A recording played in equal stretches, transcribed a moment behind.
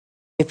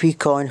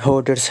Apecoin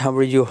holders, how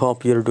are you?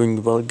 Hope you're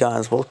doing well,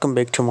 guys. Welcome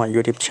back to my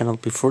YouTube channel.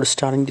 Before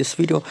starting this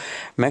video,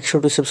 make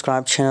sure to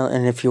subscribe channel,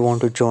 and if you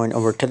want to join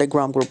our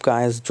Telegram group,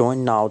 guys,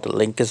 join now. The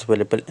link is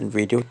available in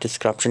video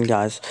description,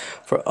 guys.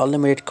 For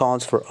unlimited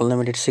calls, for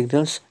unlimited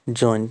signals,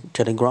 join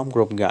Telegram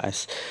group,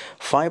 guys.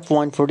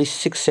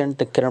 5.46 cent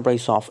the current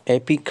price of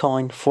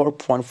Apecoin,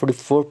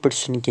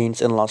 4.44%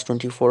 gains in last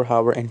 24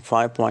 hour, and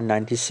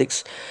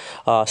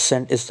 5.96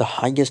 cent is the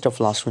highest of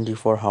last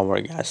 24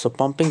 hour, guys. So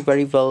pumping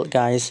very well,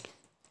 guys.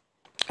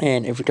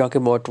 And if we talk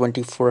about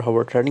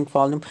 24-hour trading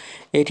volume,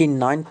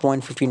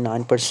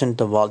 89.59%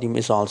 the volume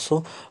is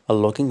also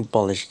looking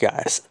bullish,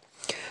 guys.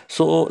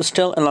 So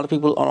still a lot of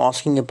people are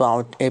asking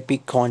about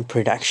Apecoin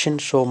prediction.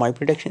 So my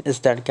prediction is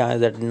that, guys,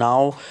 that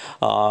now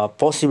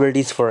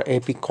possibilities for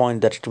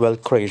Apecoin that it will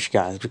crash,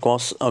 guys,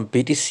 because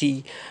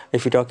BTC,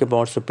 if we talk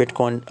about the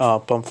Bitcoin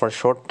pump for a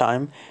short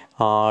time,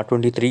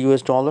 23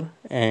 US dollar,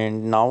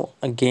 and now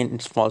again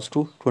it falls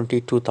to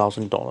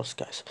 $22,000,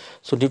 guys.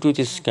 So due to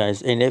this,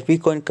 guys, and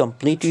Apecoin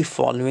completely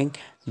following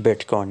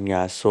Bitcoin,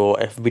 guys. So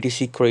if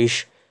BTC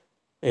crash,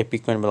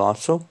 Apecoin will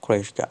also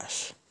crash,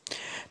 guys.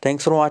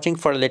 Thanks for watching.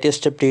 For the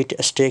latest update,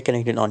 stay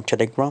connected on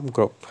Telegram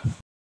group.